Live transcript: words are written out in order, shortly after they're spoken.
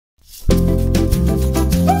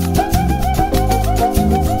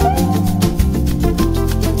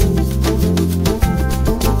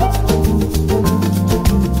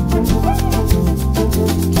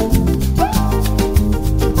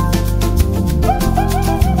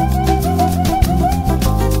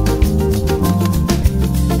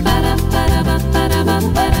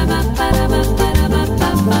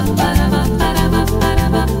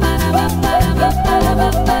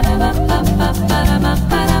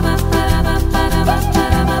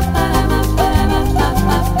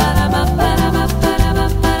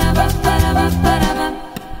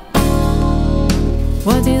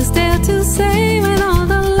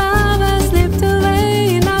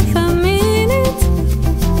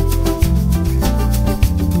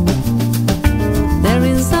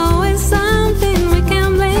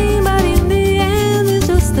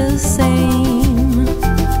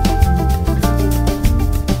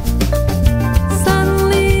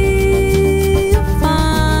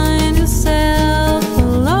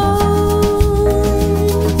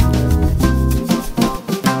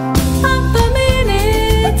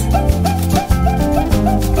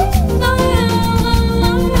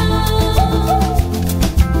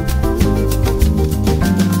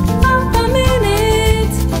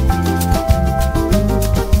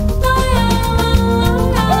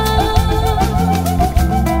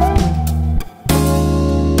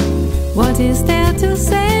you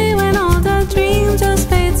say when all the dream just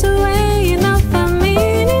fades away? Enough, I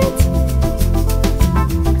mean it.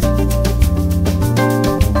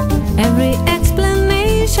 Every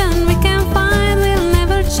explanation we can find will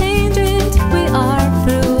never change it. We are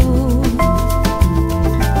through.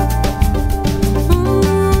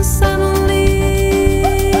 Suddenly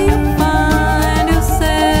you find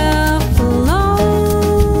yourself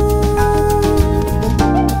alone.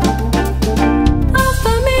 Half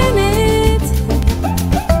a minute,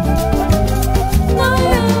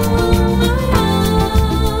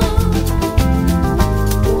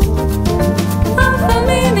 half a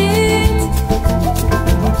minute,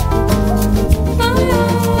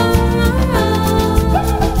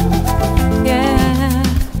 yeah.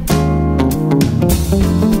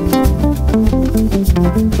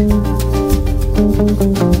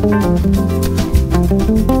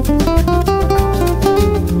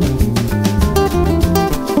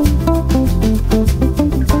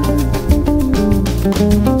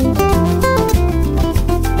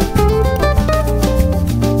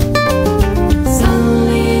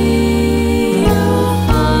 Suddenly you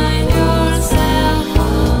find yourself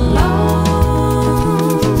alone.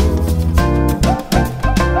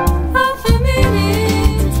 Half a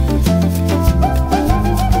minute,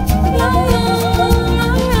 half a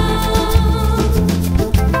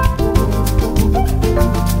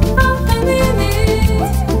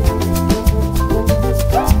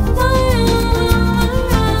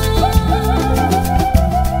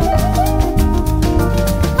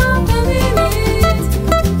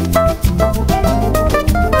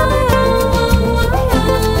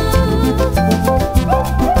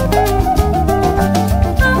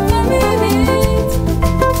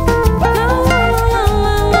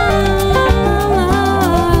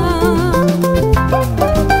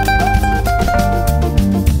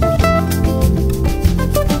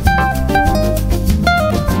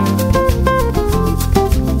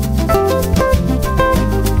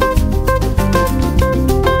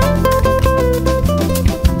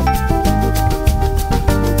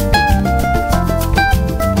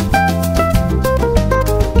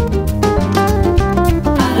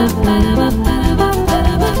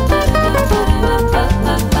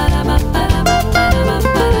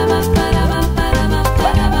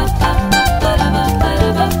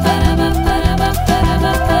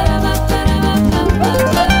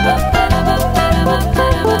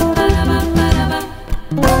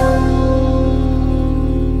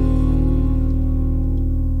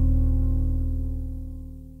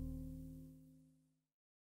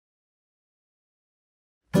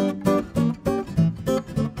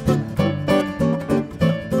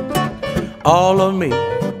All of me,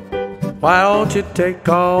 why don't you take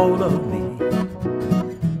all of me?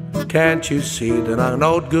 Can't you see that I'm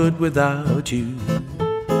not good without you?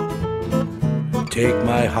 Take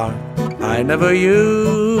my heart, I never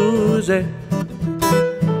use it.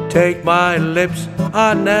 Take my lips,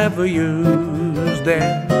 I never use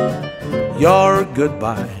them. Your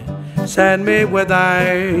goodbye, send me with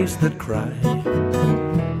eyes that cry.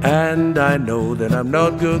 And I know that I'm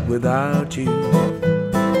not good without you.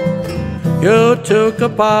 You took a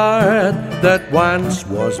part that once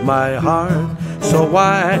was my heart, so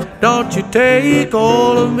why don't you take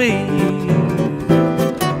all of me?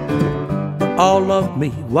 All of me,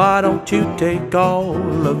 why don't you take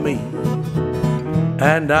all of me?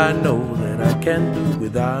 And I know that I can't do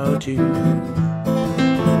without you.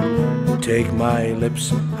 Take my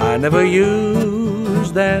lips, I never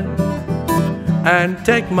use them. And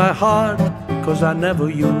take my heart, 'cause I never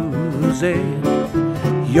use it.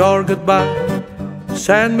 Your goodbye,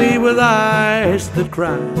 send me with eyes that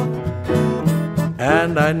cry.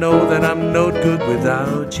 And I know that I'm no good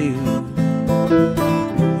without you.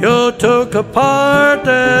 You took a part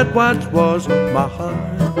that once was my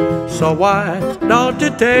heart, so why don't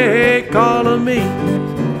you take all of me?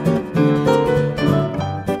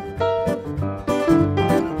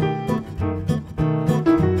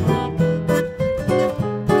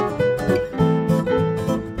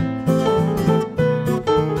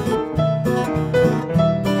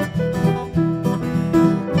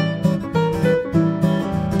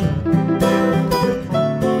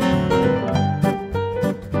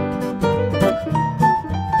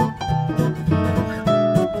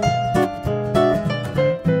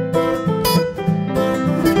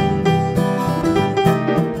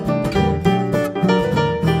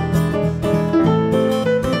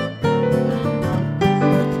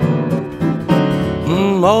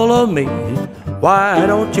 All of me, why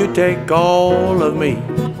don't you take all of me?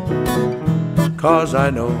 'Cause I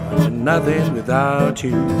know I'm nothing without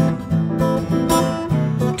you.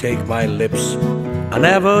 Take my lips, I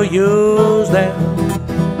never use them.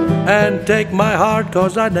 And take my heart,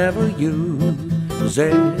 'cause I never use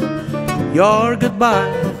it. Your goodbye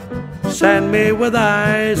send me with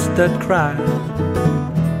eyes that cry,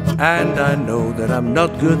 and I know that I'm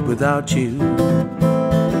not good without you.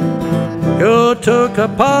 You took a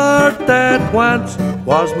part that once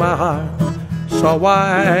was my heart, so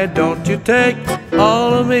why don't you take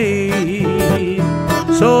all of me?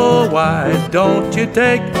 So why don't you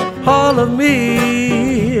take all of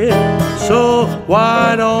me? So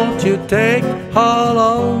why don't you take all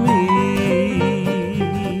of me?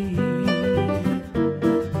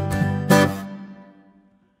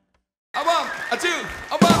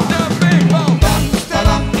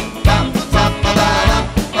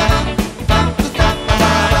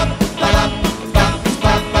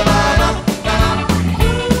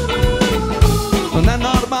 Non è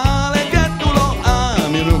normale che tu lo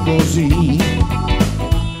ami così,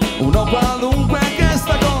 uno qualunque che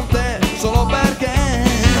sta con te solo perché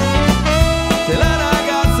sei la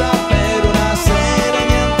ragazza per una sera e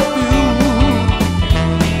niente più.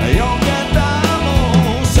 E io che t'amo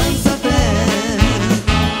senza te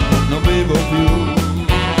non vivo più.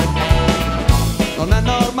 Non è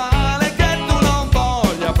normale che tu non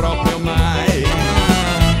voglia proprio mai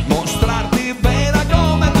mostrarti vera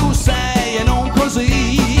come tu sei e non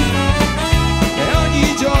così, e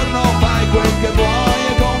ogni giorno fai quel che vuoi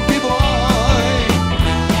e con chi vuoi.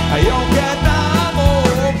 E io che t'amo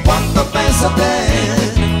quando penso a te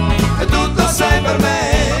e tutto sei per me,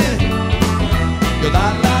 io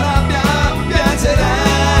dalla rabbia piangerei,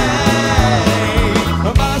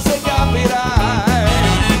 ma se capirai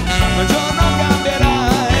un giorno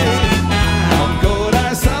cambierai, ancora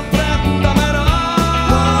e sempre t'amerò.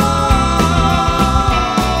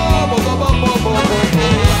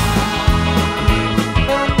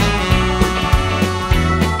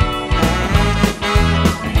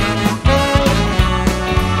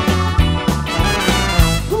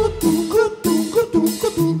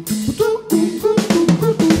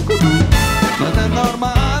 Non è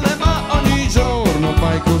normale, ma ogni giorno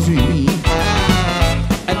fai così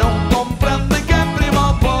e non comprendi che prima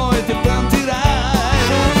o poi ti pentirai.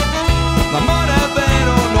 L'amore è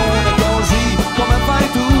vero, non è così come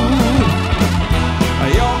fai tu. E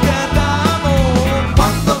io che t'amo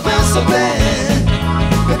quando penso a te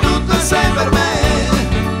che tutto sei per me,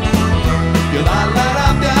 io dalla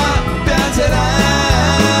rabbia piangerei,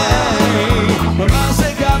 ma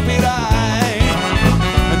se capirai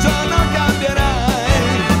un giorno cambierai,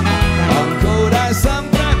 ancora e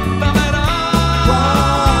sempre t'amerò.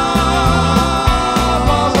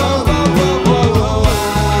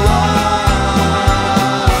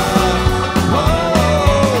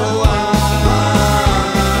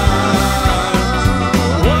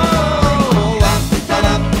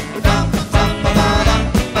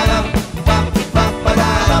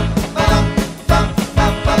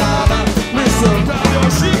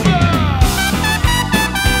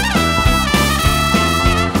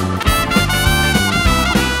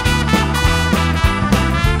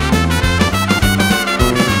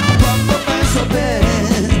 Quando penso a te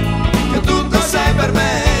che tutto sei per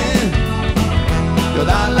me, io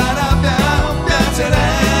dalla rabbia piangerei,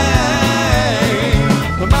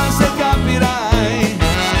 ma se capirai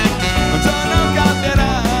un giorno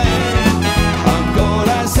cambierai,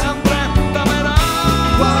 ancora e sempre t'amerò.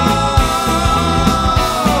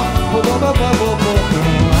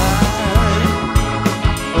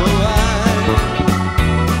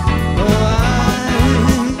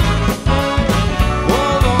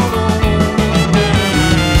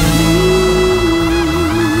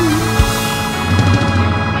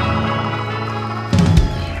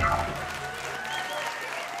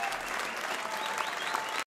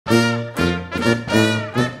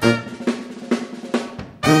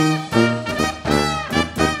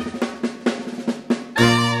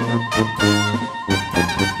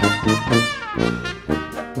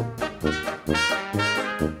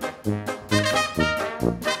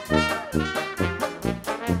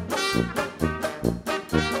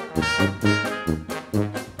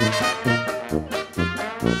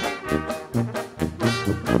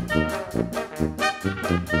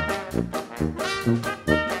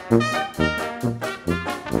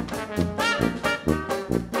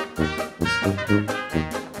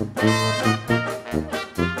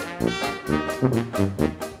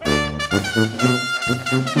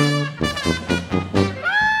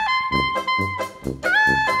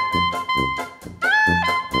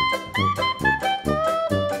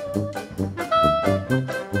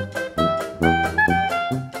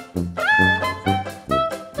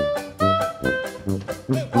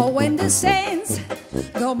 Oh, when the saints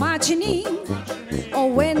go marching in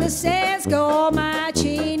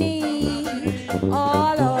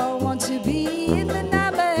All I want to be in the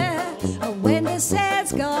number when the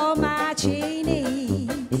sands go marching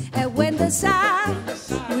in, and when the sun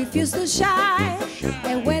refuse to shine,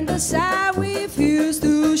 and when the sun refuse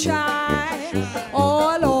to shine.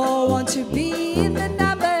 All I want to be in the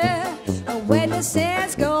number when the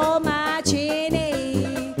sands go marching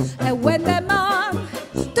in, and when the moon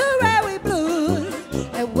do red with blue,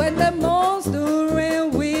 and when the moons do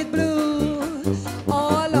red with blue.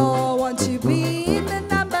 All I want to be in the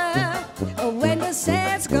number when the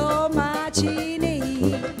sands go marching in.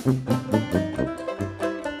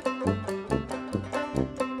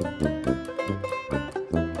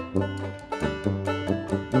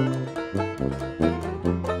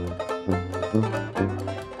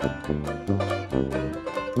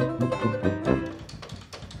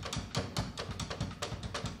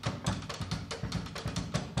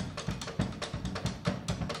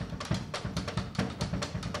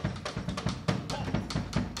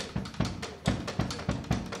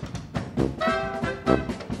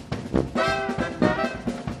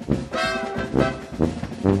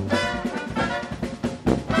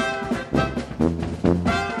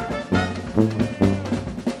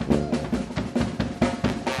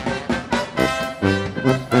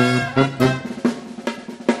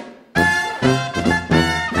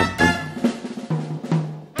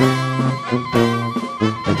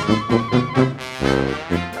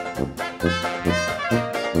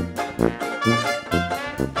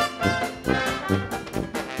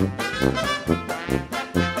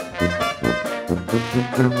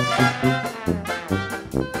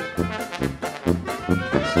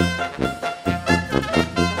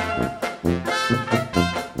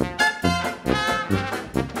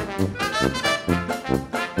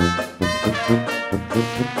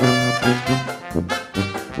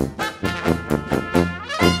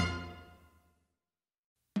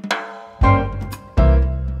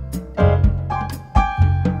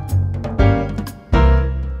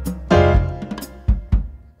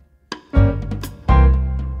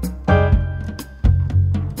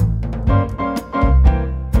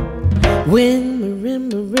 When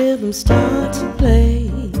marimba rhythms start to play,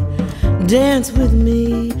 dance with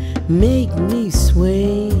me, make me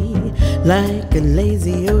sway. Like a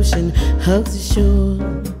lazy ocean hugs the shore,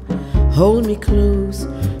 hold me close,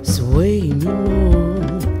 sway me more.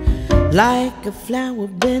 Like a flower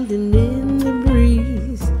bending in the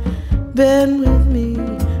breeze, bend with me,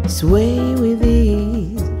 sway with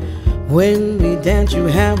ease. When we dance you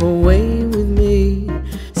have a way with me,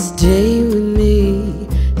 stay with me,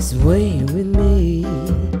 sway with me.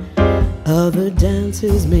 Other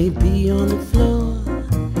dancers may be on the floor,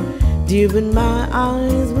 dear, but my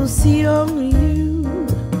eyes will see only you.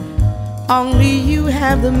 Only you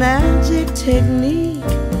have the magic technique.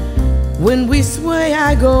 When we sway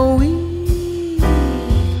I go weak.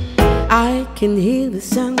 I can hear the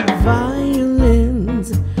sound of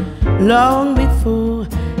violins long before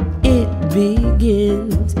it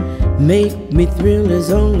begins. Make me thrill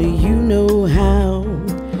as only you know how.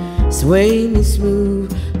 Sway me smooth,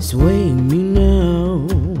 sway me now.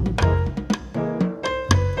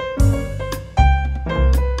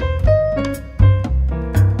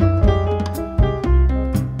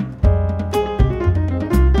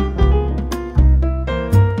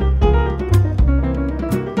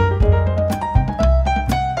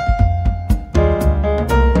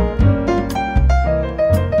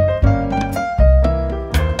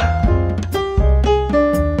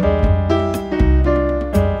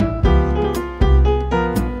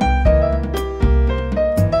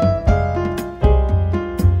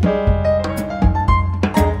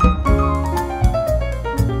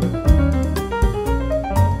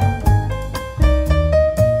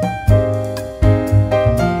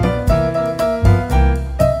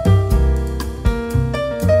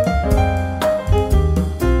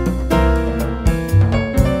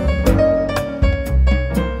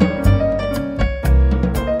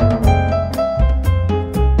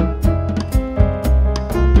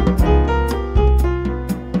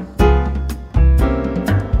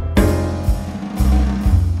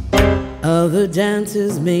 Other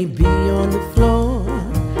dancers may be on the floor,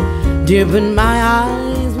 dear, but my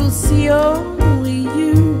eyes will see only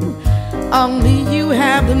you. Only you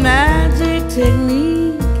have the magic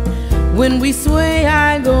technique. When we sway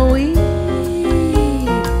I go weak.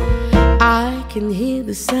 I can hear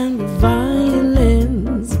the sound of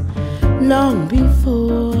violins long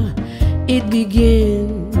before it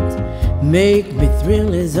begins. Make me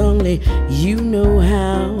thrill as only you know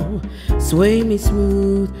how. Sway me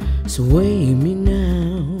smooth, sway me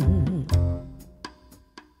now.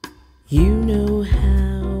 You know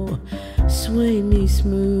how. Sway me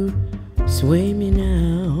smooth, sway me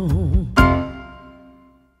now.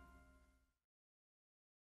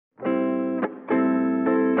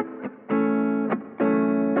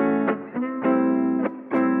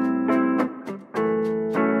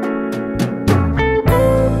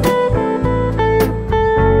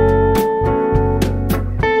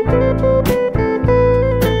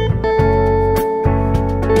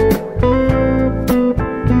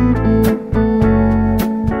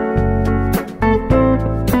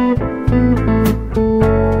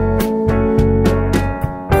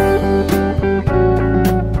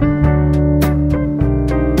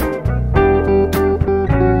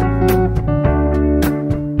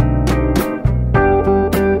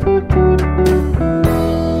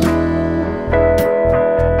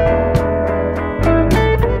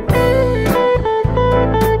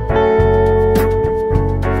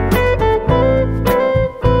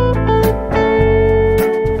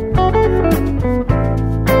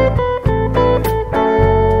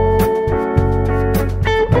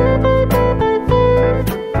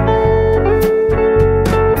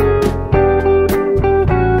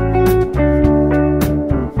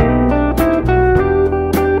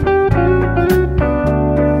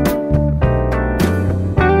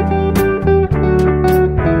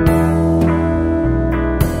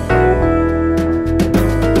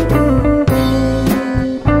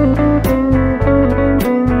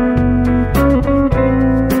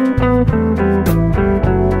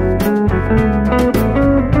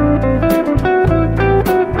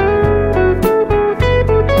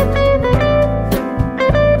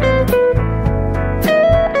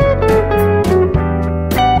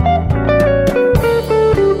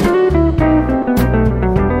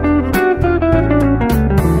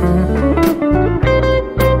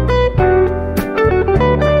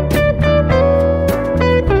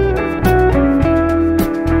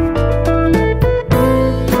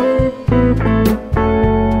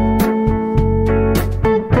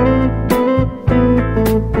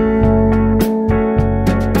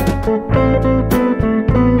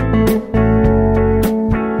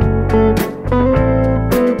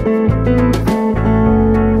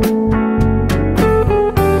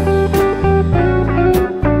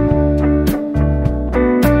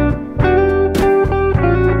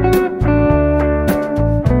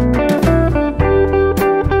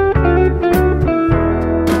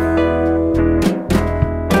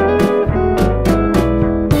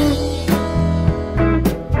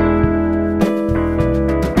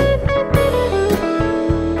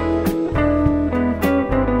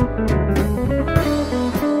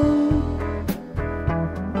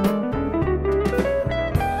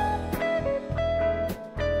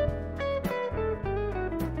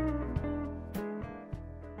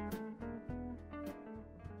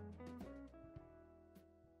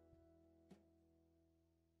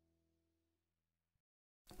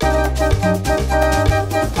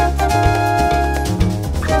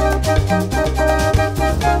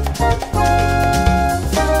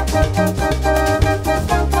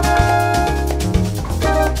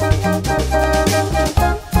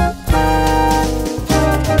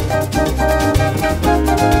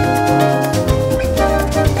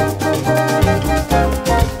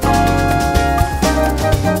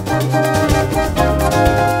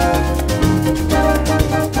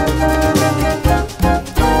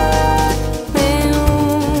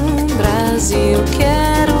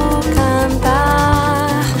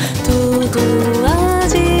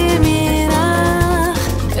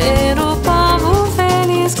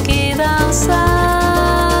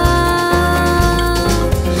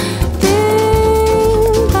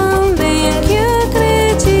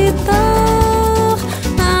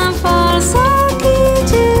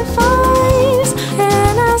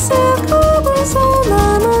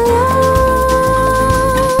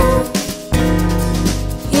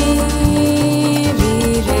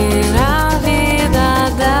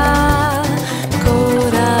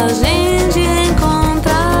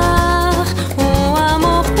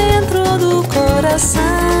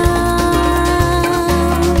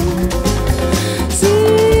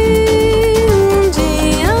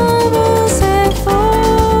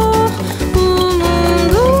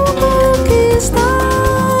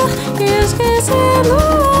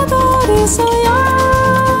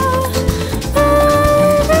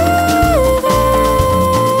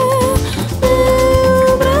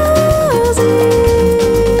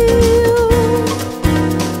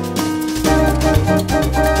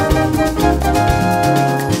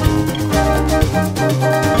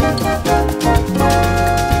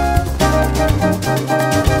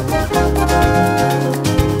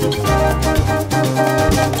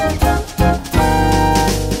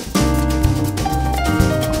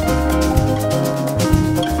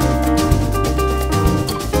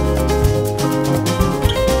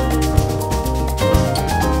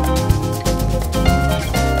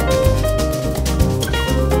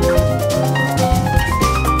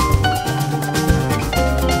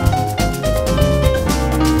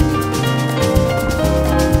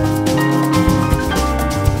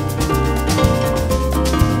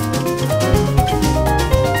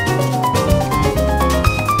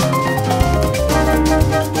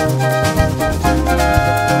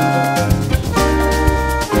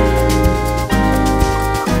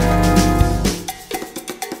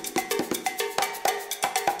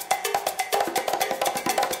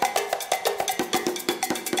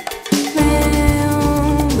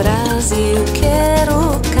 Brasil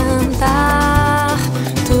quero cantar,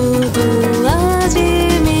 tudo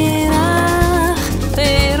admirar,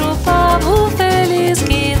 ver o povo feliz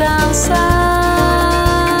que dançar.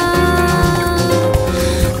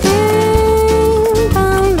 Tem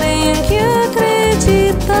também que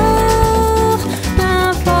acreditar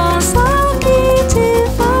na força que te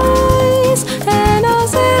faz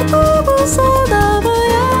renascer como o sol da manhã.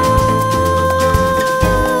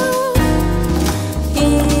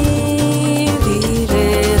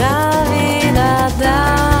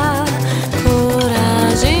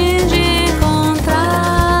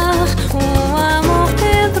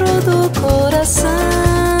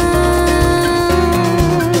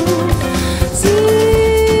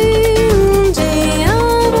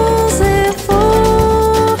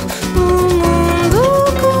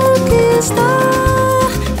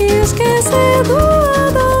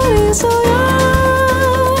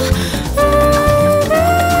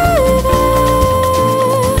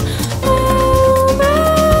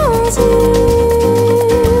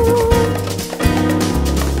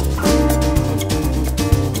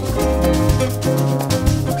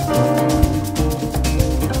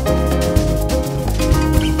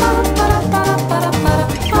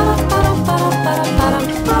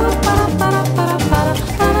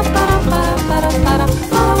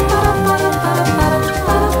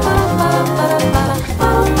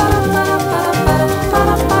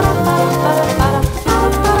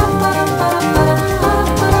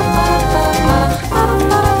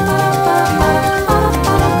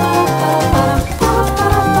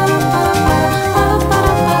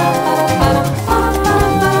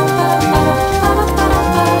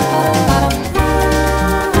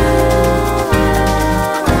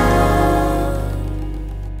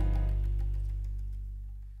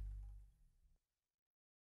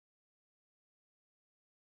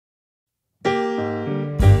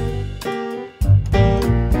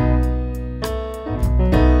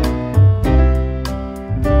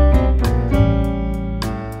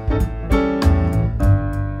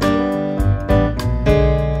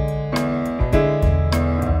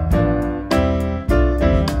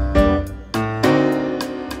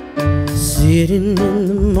 Sitting in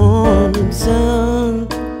the morning sun,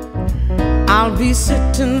 I'll be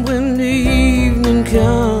sitting when the evening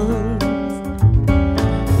comes,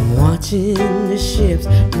 watching the ships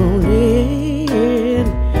roll in,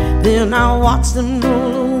 then I'll watch them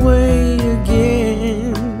roll away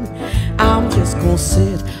again. I'm just gonna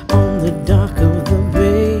sit on the dock of the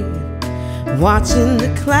bay, watching the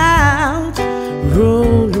clouds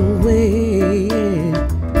roll away.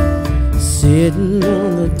 Sitting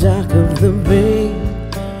on the dock of the bay,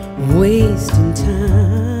 wasting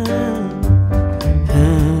time.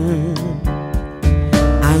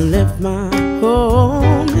 I left my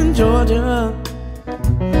home in Georgia,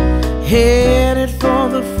 headed for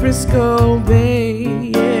the Frisco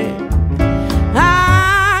Bay. Yeah.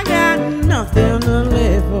 I got nothing to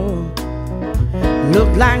live for,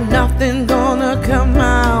 look like nothing gonna come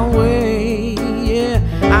my way. Yeah,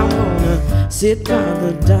 I'm gonna sit by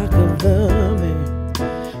the dock of the bay,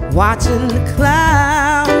 watching the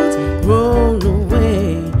clouds roll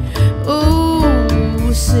away.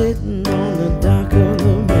 Ooh, sitting on the dock of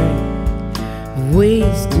the bay,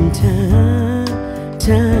 wasting time.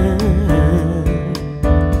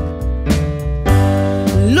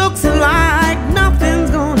 Looks like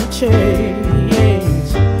nothing's gonna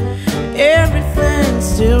change, everything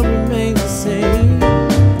still remains the same.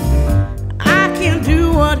 I can't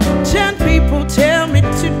do what 10 people tell me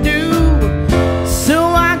to do, so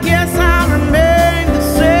I guess I'll remain the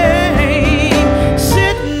same.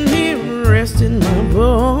 Sitting here resting my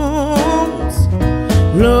bones,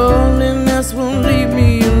 loneliness won't leave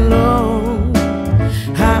me alone.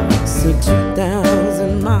 I was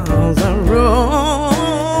 2,000 miles I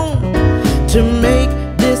roam to make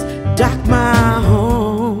this dock my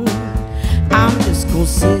home. I'm just gonna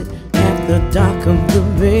sit at the dock of the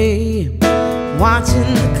bay,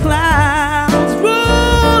 watching the clouds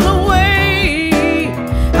roll away.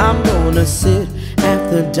 I'm gonna sit at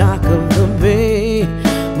the dock of the bay,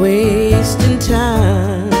 wasting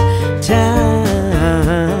time.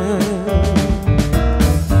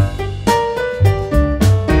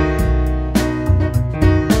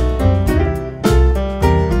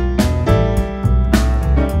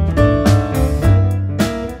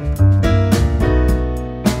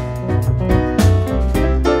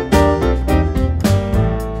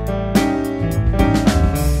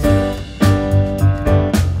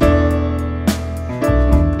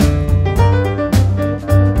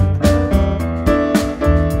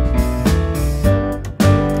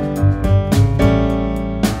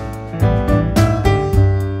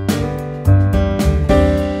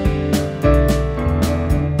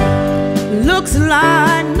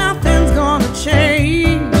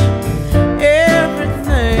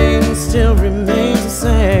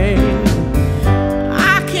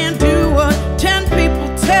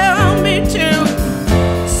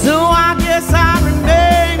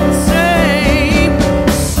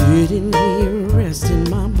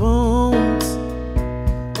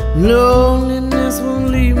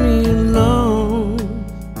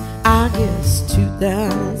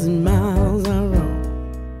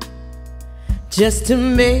 just to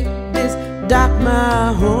make this dock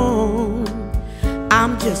my home.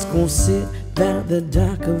 I'm just gonna sit by the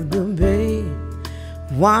dock of the bay,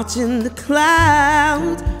 watching the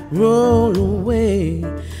clouds roll away.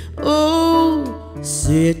 Oh,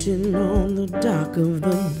 sitting on the dock of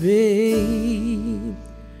the bay,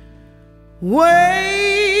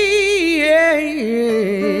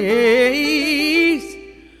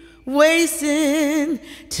 wasting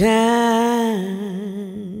time.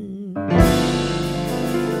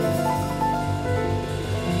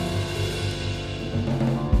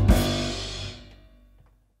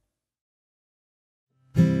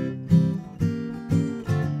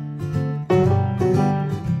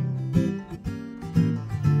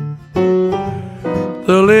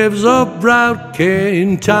 The leaves of drought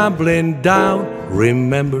came tumbling down.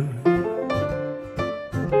 Remember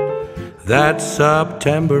that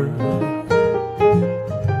September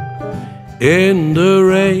in the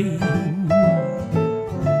rain,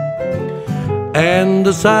 and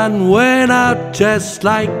the sun went out just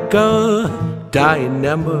like a dying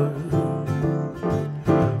ember.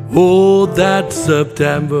 Oh, that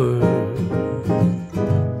September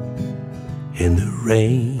in the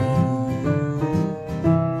rain.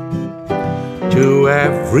 To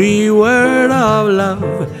every word of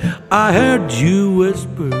love I heard you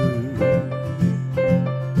whisper,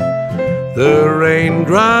 the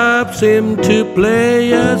raindrops seem to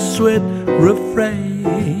play a sweet refrain.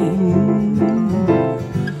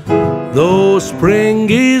 Though spring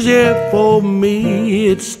is here for me,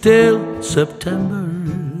 it's still September.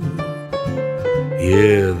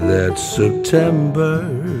 Yeah, that's September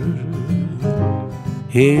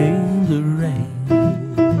in the rain.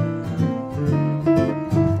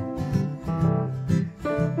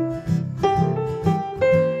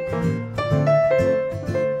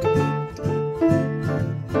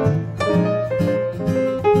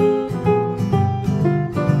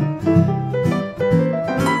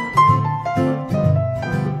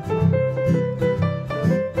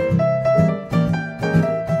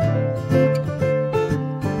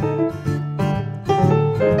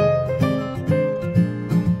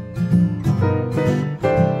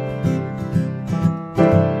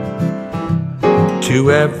 To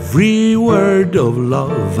every word of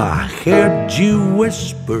love I heard you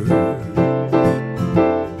whisper,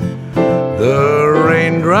 the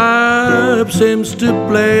raindrop seems to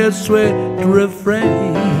play a sweet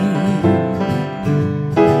refrain.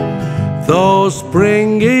 Though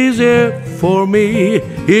spring is here for me,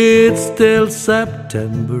 it's still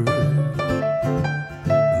September.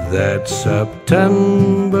 That's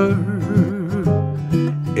September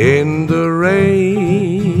in the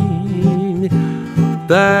rain.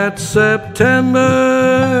 That's September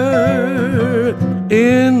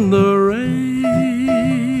in the rain.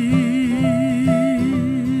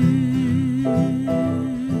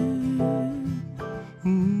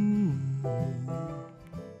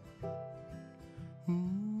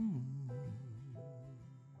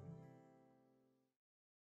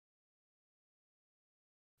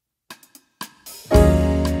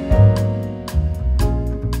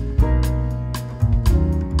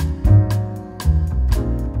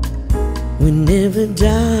 Whenever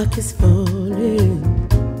dark is falling,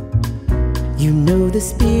 you know the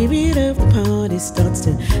spirit of the party starts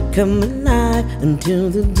to come alive until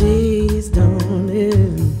the day is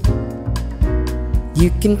dawning. You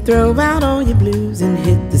can throw out all your blues and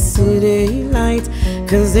hit the city lights,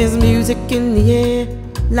 'cause there's music in the air,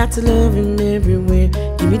 lots of loving everywhere.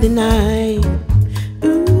 Give me the night,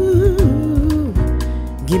 ooh,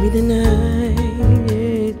 give me the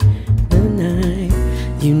night, the night.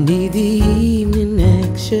 You need the evening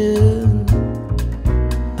action,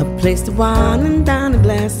 a place to wine and dine, a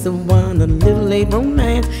glass of wine, a little late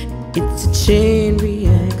romance. It's a chain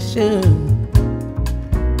reaction.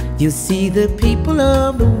 You'll see the people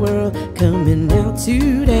of the world coming out to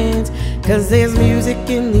dance, 'cause there's music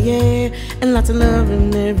in the air and lots of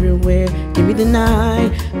loving everywhere. Give me the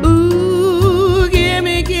night, ooh, give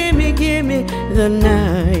me, give me, give me the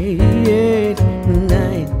night, yeah, the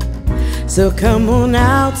night. So come on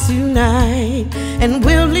out tonight, and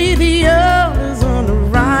we'll lead the others on a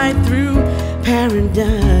ride through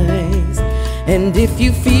paradise. And if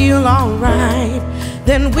you feel alright,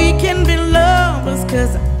 then we can be lovers,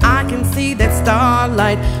 'cause I can see that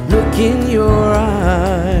starlight look in your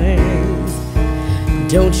eyes.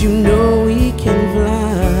 Don't you know we can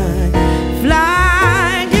fly,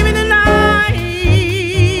 fly? Give me the night,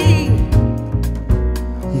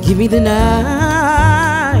 give me the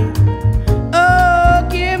night, oh,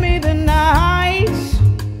 give me the night,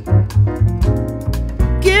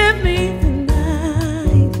 give me the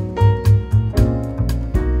night.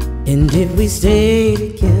 And And if we stay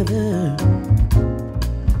together,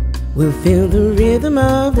 we'll feel the rhythm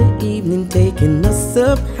of the evening taking us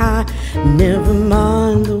up high. Never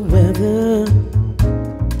mind the weather,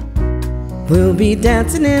 we'll be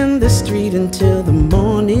dancing in the street until the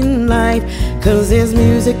morning light. 'Cause there's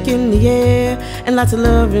music in the air and lots of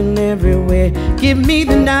loving everywhere. Give me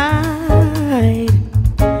the night,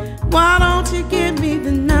 why don't you give me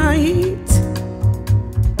the night?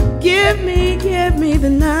 Give me the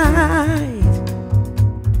night,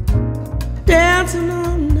 dancing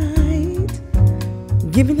all night.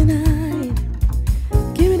 Give me the night,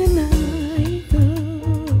 give me the night,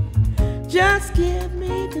 oh. Just give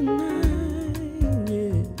me the night,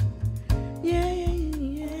 yeah, yeah,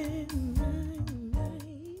 yeah, yeah,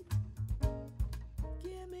 night.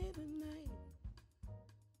 Give me the night.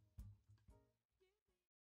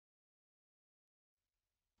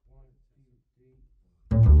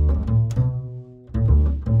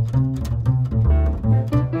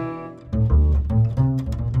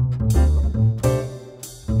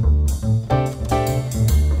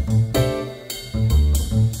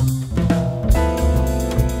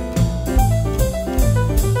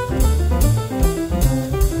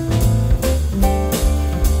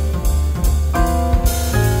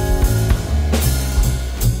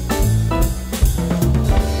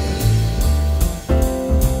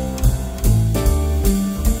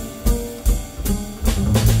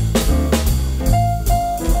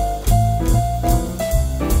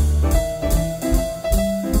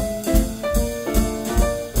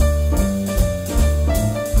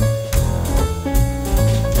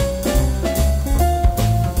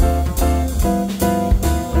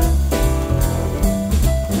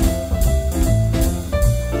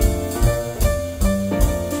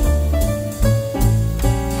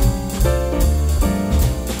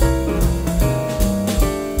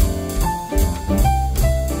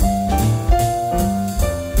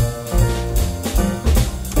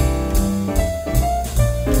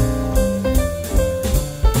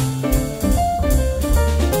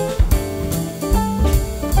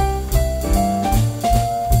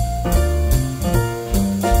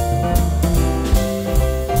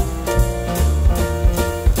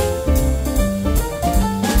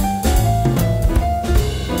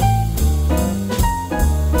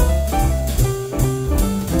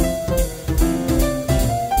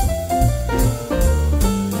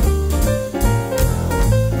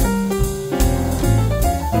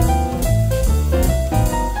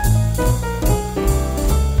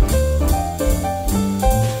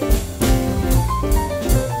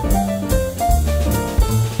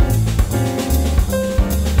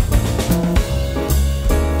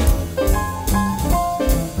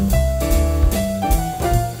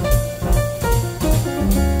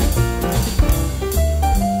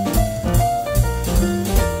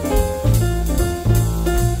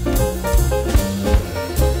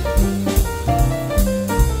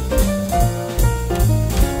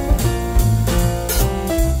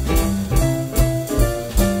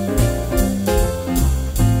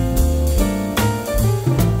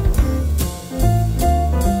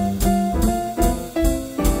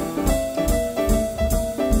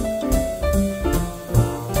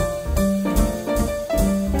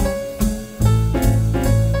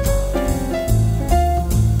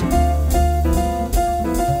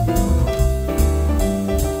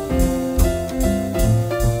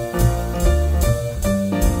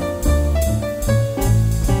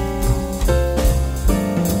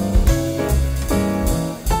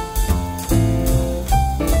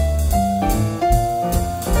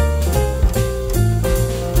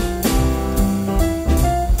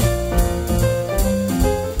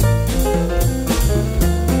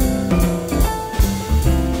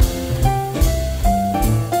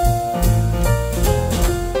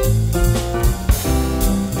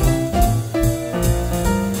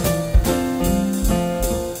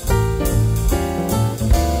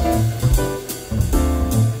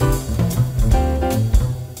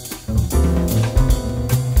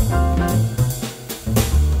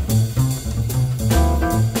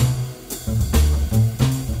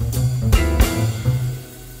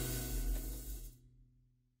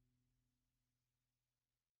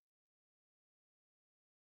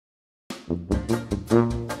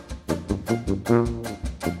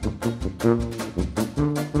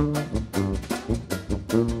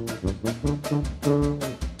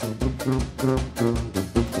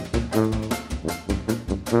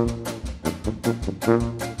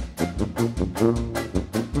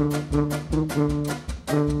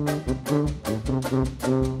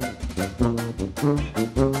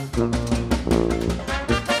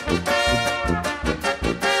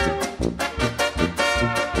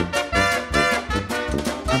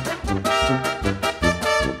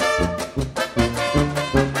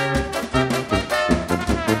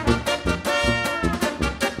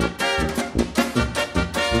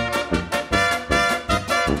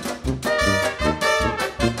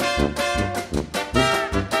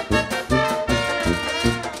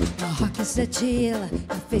 chill,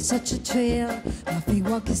 I feel such a thrill. My feet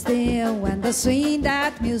walking still when they swing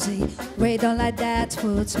that music. Rhythm like that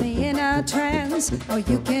puts me in a trance. Or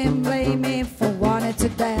you can blame me for wanting to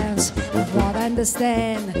dance. I won't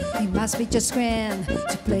understand, it must be just grand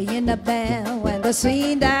to play in a band when they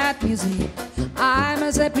swing that music. I'm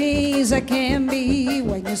as happy as I can be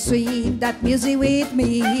when you swing that music with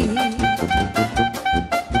me.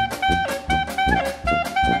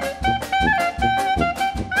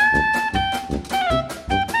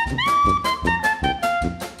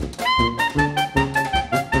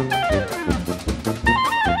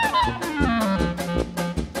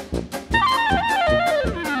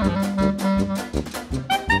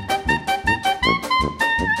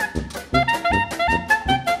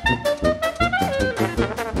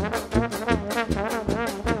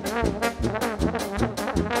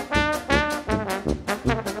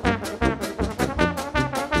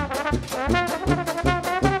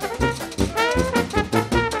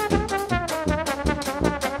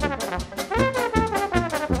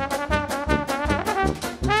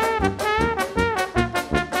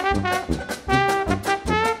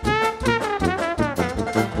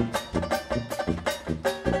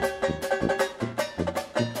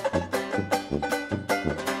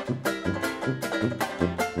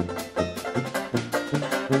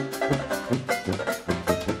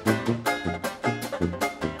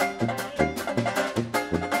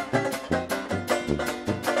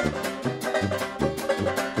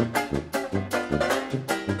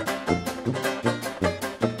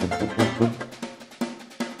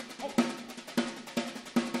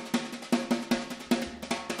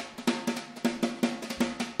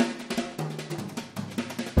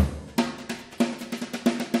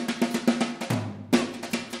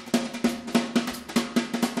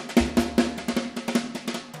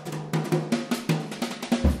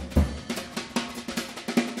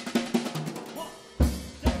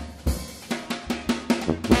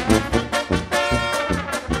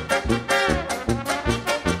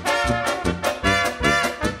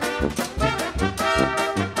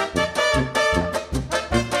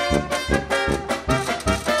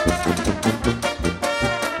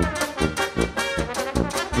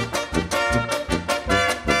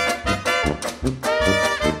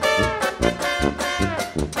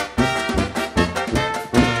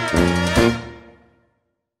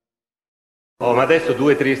 Ma adesso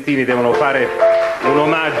due triestini devono fare un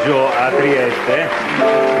omaggio a Trieste.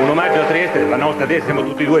 Un omaggio a Trieste, la nostra adesso siamo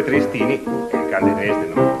tutti e due triestini. Cante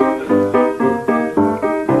Trieste, no?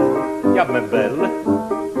 Chiamme belle.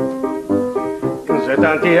 Se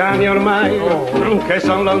tanti anni ormai che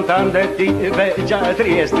sono lontano da te, già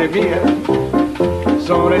Trieste mia,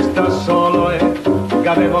 sono restato solo e che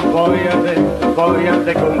avevo voglia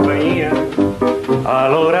di compagnia.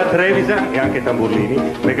 Allora Trevisan e anche Tamburlini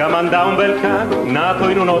mi mandà un bel cane nato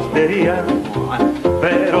in un'osteria,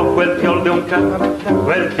 però quel fiol di un cane,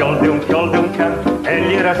 quel fiol di un cane,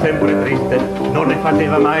 egli era sempre triste, non le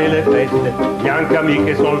faceva mai le feste, neanche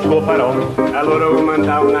amiche son suo Faraò. Allora mi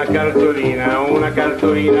mandà una cartolina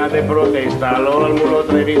di protesta, allora il mulo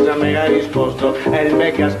Trevisan mi ha risposto e il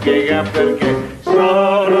becca spiega perché.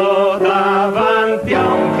 Sono davanti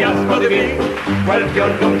a un fiasco di vino, quel fior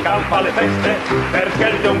di un can fa le feste, perché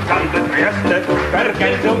il di un can di Trieste, perché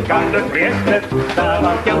il di un can di Trieste,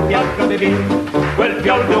 davanti a un fiasco di vino, quel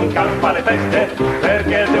fior di un can fa le feste,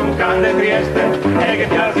 perché il di un can di Trieste, e che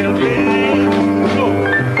piace il vino.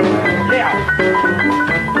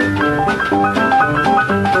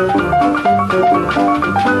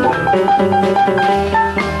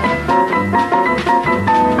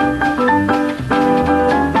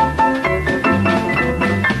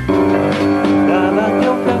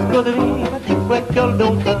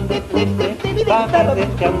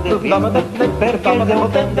 Perché devo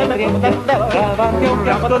tendere davanti a un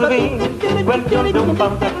casco di vino, quel fior di un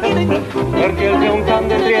can di Trieste, perché il di un can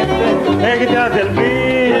di Trieste e che piace il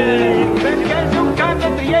vino, perché il di un can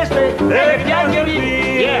di Trieste e che piace il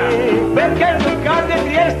vino, perché il di un can di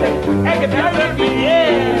Trieste e che piace il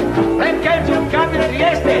vino, perché il di un can di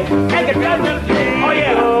Trieste e che piace il vino. Oh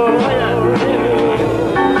yeah,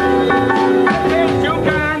 perché il di un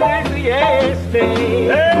can di Trieste e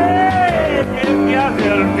che piace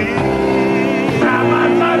il vino.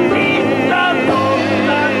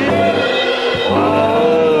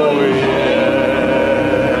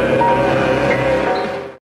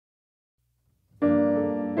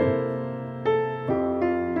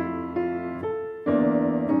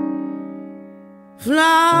 Fly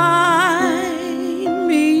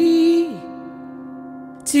me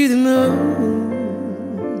to the moon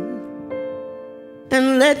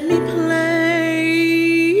and let me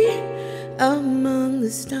play among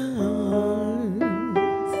the stars.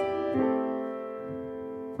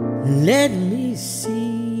 Let me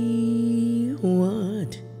see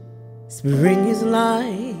what spring is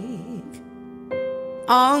like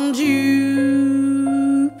on Jupiter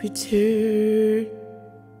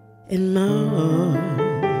and Mars.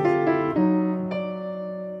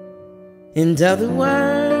 In other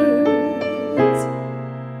words,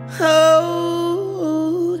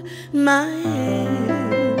 hold my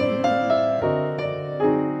hand.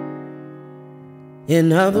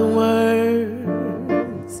 In other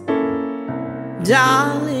words,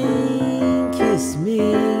 darling, kiss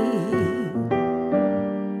me.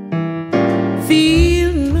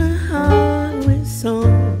 Fill my heart with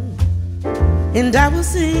song, and I will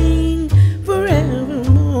sing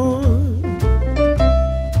forevermore.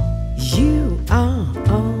 You are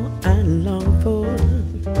all I long for,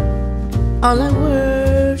 all I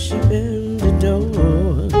worship and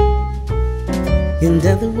adore. In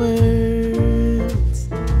other words,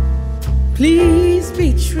 please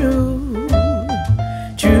be true,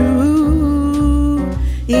 true.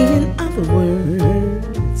 In other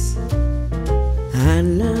words, I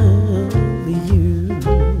love you.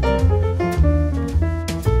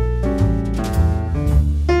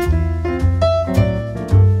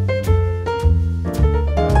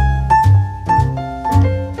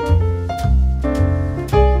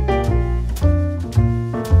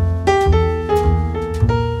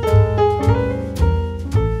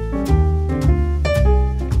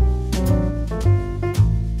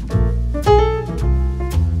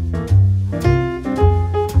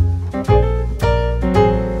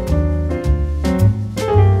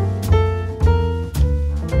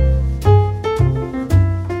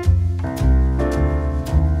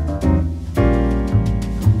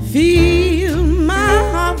 Fill my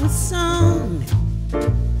heart with song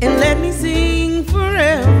and let me sing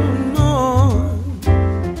forevermore.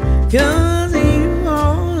 'Cause you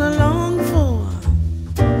all I long for,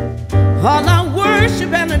 all I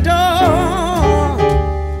worship and adore.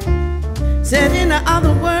 Said in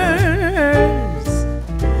other words,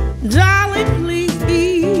 darling, please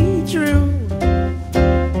be true.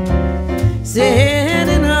 Said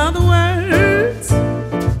in other words,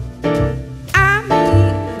 I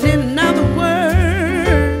mean in other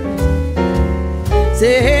words.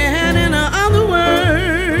 Said in other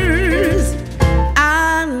words,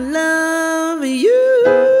 I love you.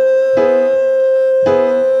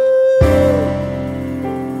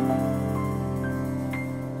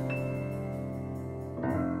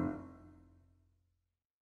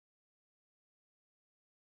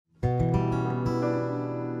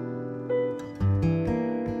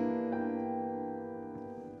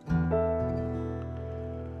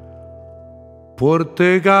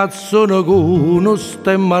 Porte cazzo ne cuno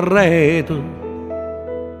stemma a reto,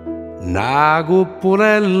 na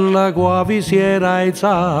cuppurella qua vi si era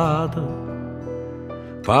alzata,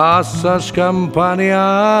 passa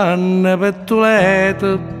scampanianne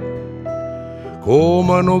pettulette,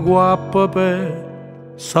 come un guappa per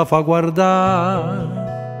sa fa guardare.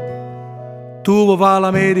 Tu va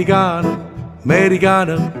l'americana,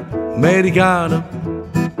 americana, americana,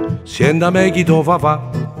 senta me chi tu fa.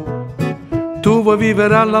 Tu vuoi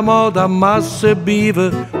vivere alla moda, massa e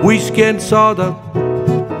bive, whisky e soda,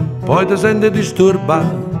 poi ti senti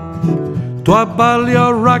disturbato. Tu abballi a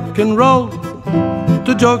rock and roll,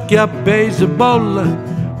 tu giochi a baseball,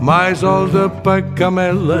 ma i soldi per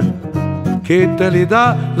camelle, che te li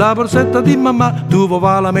dà la borsetta di mamma. Tu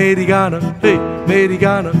vuoi l'americana,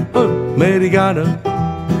 americana, americana,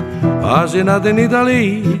 ma sei nata in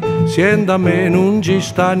Italia, senta a me non ci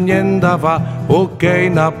sta niente a fa. Ok,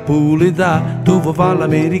 napolità, tu vuoi fare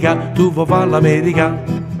l'America, tu vuoi fare l'America.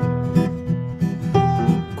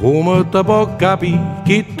 Come te può capire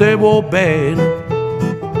chi te vuoi bene,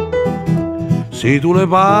 se tu le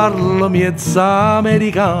parli miezza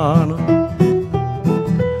americana.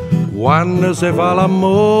 Quando si fa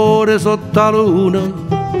l'amore sotto la luna,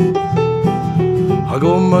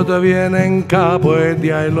 come ti viene in capo e di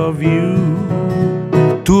I love you.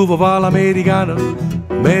 Tu vuoi fare l'americana,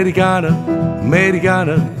 americana,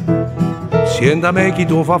 americana, senta me chi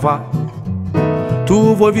tu fa.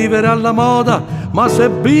 Tu vuoi vivere alla moda, ma se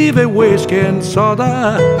vive whisky e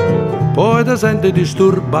soda, poi ti senti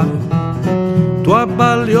disturbato. Tu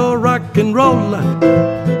abballi o rock and roll,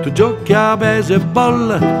 tu giochi a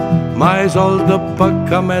baseball, ma i soldi per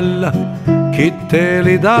camella, chi te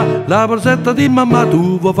li dà la borsetta di mamma.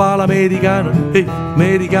 Tu vuoi fare l'americana,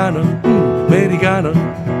 americana, americana,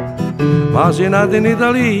 ma sei nata in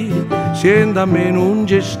Italia, senta a me non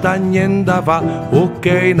ci sta niente a fa. Ok,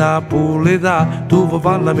 napolità, tu vuoi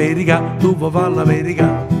fare l'America, tu vuoi fare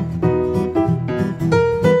l'America.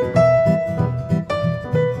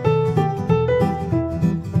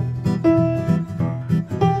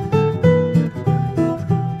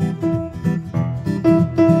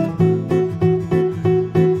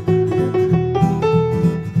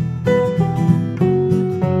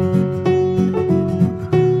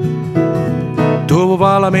 vuoi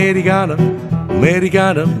fare l'americana,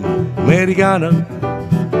 americana, americana,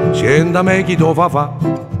 senta me chi tu fa.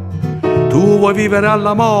 Tu vuoi vivere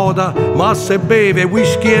alla moda, ma se beve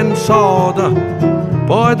whisky e soda,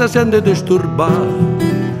 poi ti senti disturbato.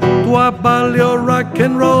 Tu abballi o rock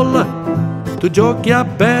and roll, tu giochi a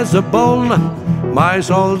baseball, ma i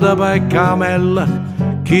soldi per camella,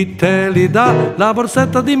 chi te li dà? La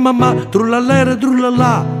borsetta di mamma, trullallere,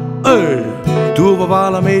 trullallà. Tu vuoi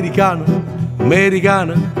fare l'americano,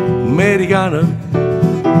 americana, americana,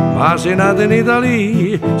 ma se nata in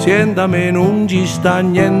Italia, senta me non ci sta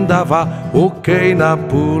niente a fa. Ok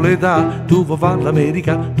napoletà, tu vuoi fare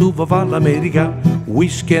l'America, tu vuoi fare l'America.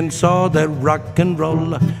 Whisky and soda, rock and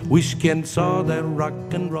roll, whisky and soda,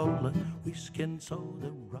 rock and roll, whisky and soda,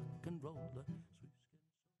 rock and roll.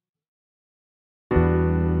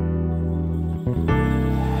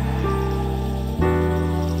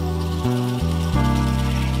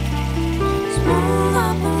 Smooth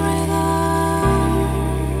operator,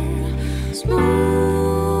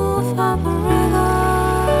 smooth operator,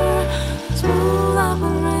 smooth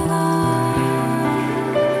operator,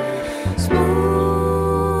 smooth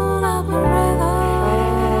operator.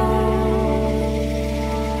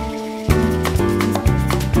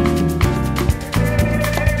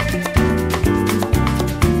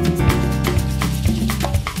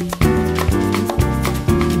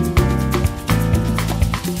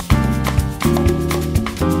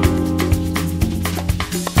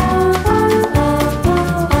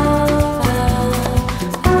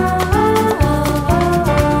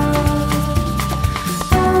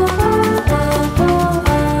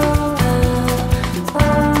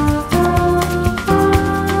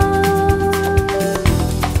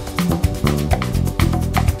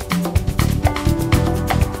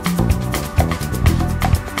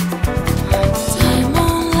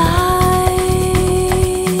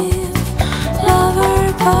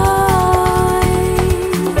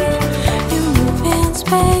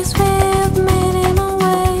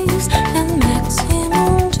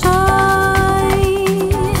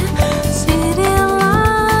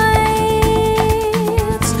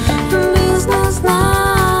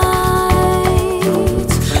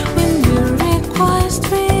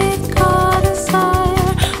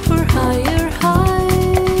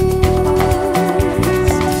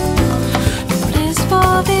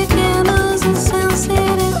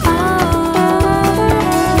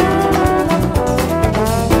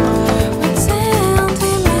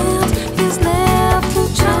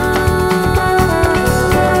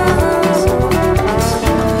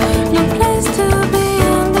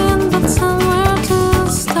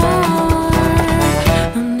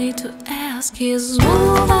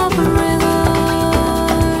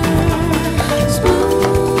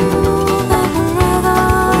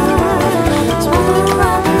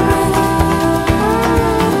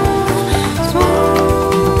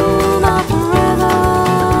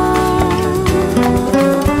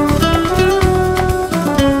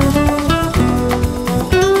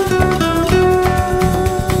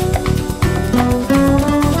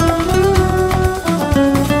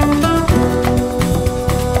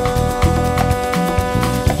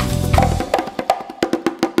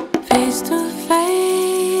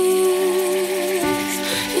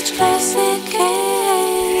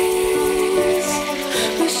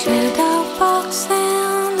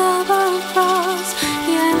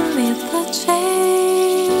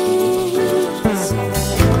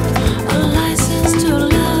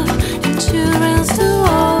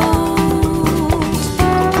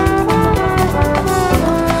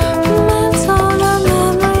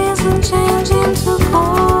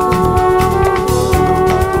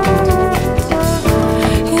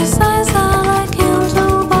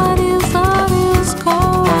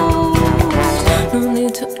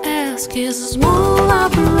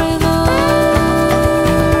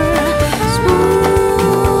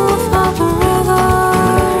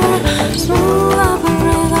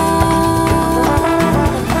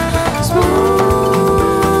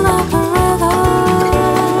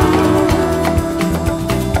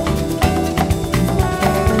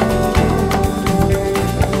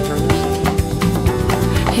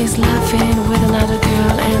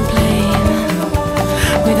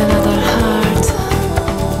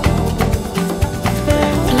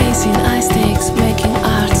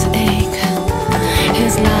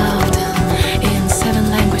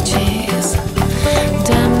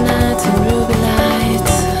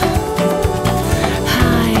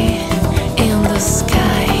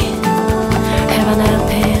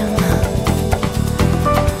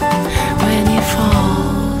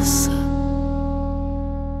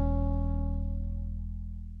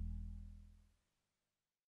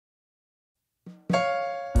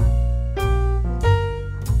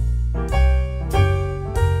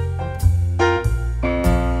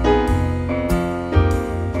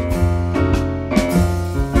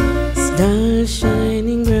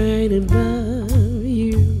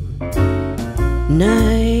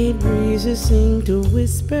 Night breezes sing to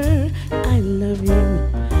whisper, I love you.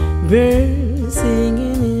 Birds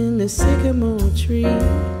singing in the sycamore tree.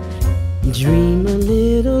 Dream a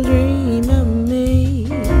little dream of me.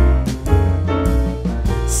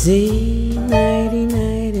 Say nighty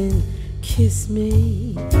night and kiss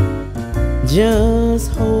me.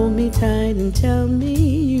 Just hold me tight and tell me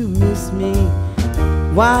you miss me.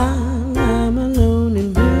 While I'm alone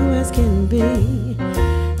and blue as can be,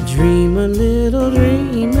 dream a little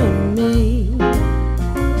dream of me.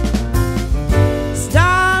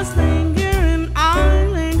 Stars linger and I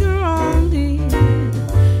linger on, dear,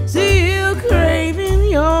 still craving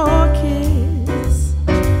your kiss.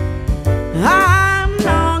 I'm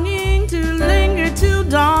longing to linger till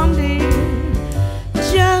dawn, dear,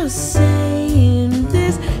 just saying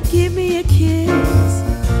this, give me a kiss.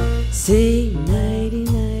 Say nighty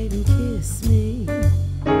night and kiss me.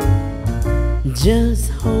 Just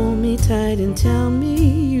hold me tight and tell me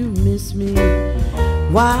you miss me.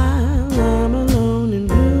 While I'm alone and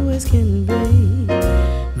blue as can be,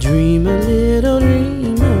 dream a little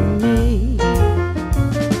dream of me.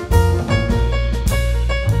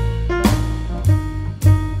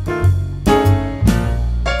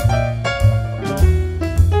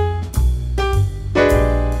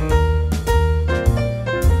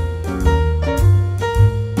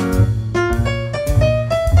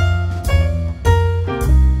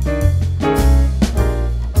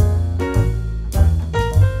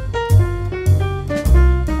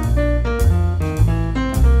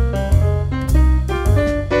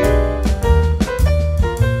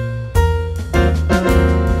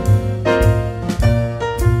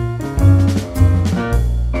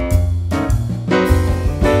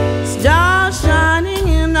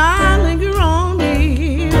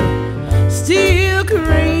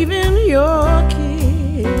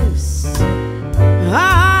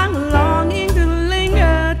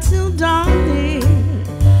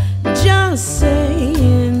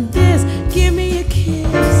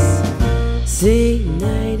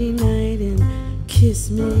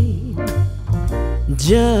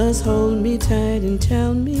 Just hold me tight and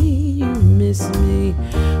tell me you miss me.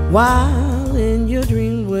 While in your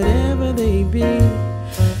dreams, whatever they be,